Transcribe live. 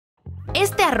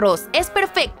Este arroz es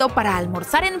perfecto para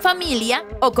almorzar en familia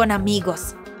o con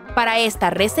amigos. Para esta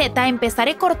receta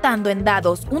empezaré cortando en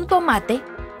dados un tomate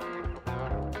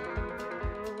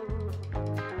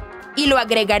y lo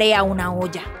agregaré a una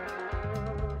olla.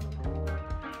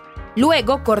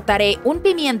 Luego cortaré un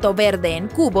pimiento verde en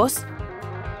cubos.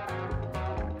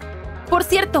 Por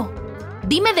cierto,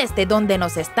 dime desde dónde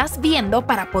nos estás viendo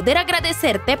para poder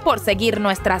agradecerte por seguir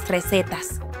nuestras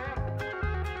recetas.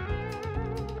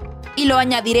 Y lo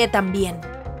añadiré también.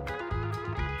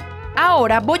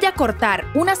 Ahora voy a cortar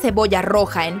una cebolla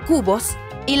roja en cubos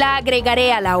y la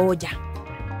agregaré a la olla.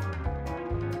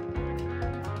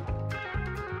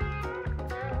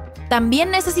 También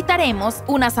necesitaremos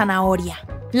una zanahoria.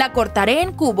 La cortaré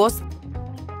en cubos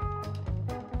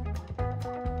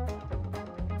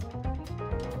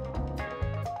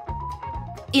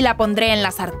y la pondré en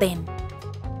la sartén.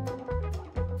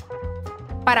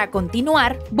 Para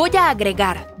continuar, voy a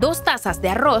agregar 2 tazas de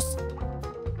arroz,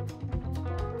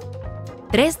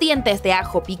 3 dientes de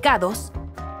ajo picados,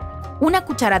 una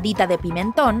cucharadita de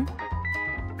pimentón,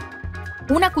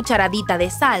 una cucharadita de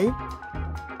sal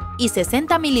y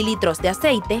 60 mililitros de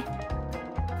aceite,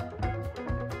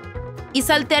 y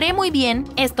saltearé muy bien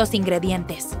estos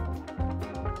ingredientes.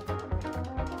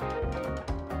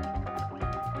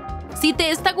 Si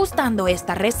te está gustando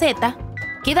esta receta,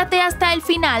 quédate hasta el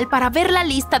final para ver la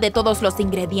lista de todos los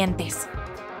ingredientes.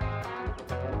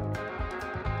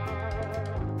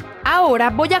 Ahora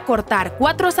voy a cortar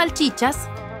 4 salchichas,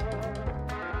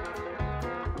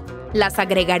 las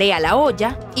agregaré a la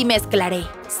olla y mezclaré.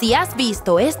 Si has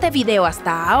visto este video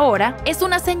hasta ahora, es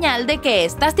una señal de que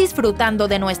estás disfrutando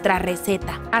de nuestra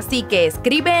receta. Así que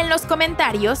escribe en los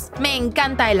comentarios, me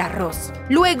encanta el arroz.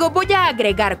 Luego voy a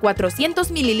agregar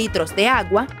 400 mililitros de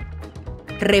agua,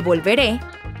 revolveré,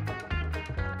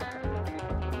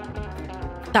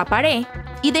 taparé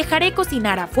y dejaré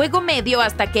cocinar a fuego medio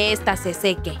hasta que ésta se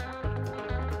seque.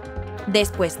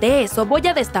 Después de eso voy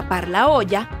a destapar la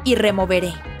olla y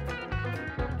removeré.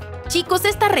 Chicos,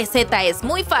 esta receta es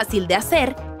muy fácil de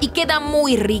hacer y queda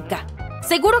muy rica.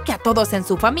 Seguro que a todos en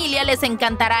su familia les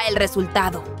encantará el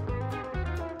resultado.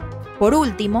 Por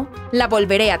último, la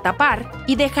volveré a tapar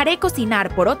y dejaré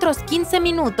cocinar por otros 15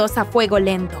 minutos a fuego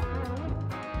lento.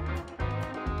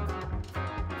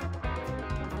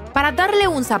 Para darle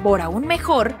un sabor aún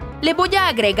mejor, le voy a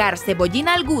agregar cebollín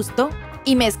al gusto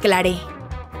y mezclaré.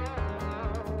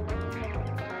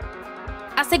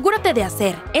 Asegúrate de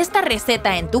hacer esta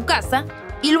receta en tu casa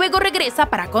y luego regresa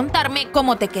para contarme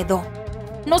cómo te quedó.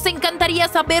 Nos encantaría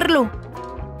saberlo.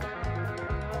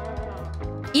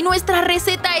 Y nuestra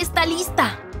receta está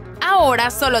lista. Ahora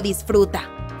solo disfruta.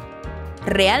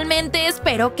 Realmente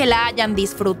espero que la hayan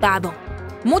disfrutado.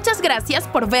 Muchas gracias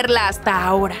por verla hasta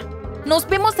ahora. Nos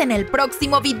vemos en el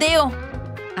próximo video.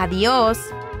 Adiós.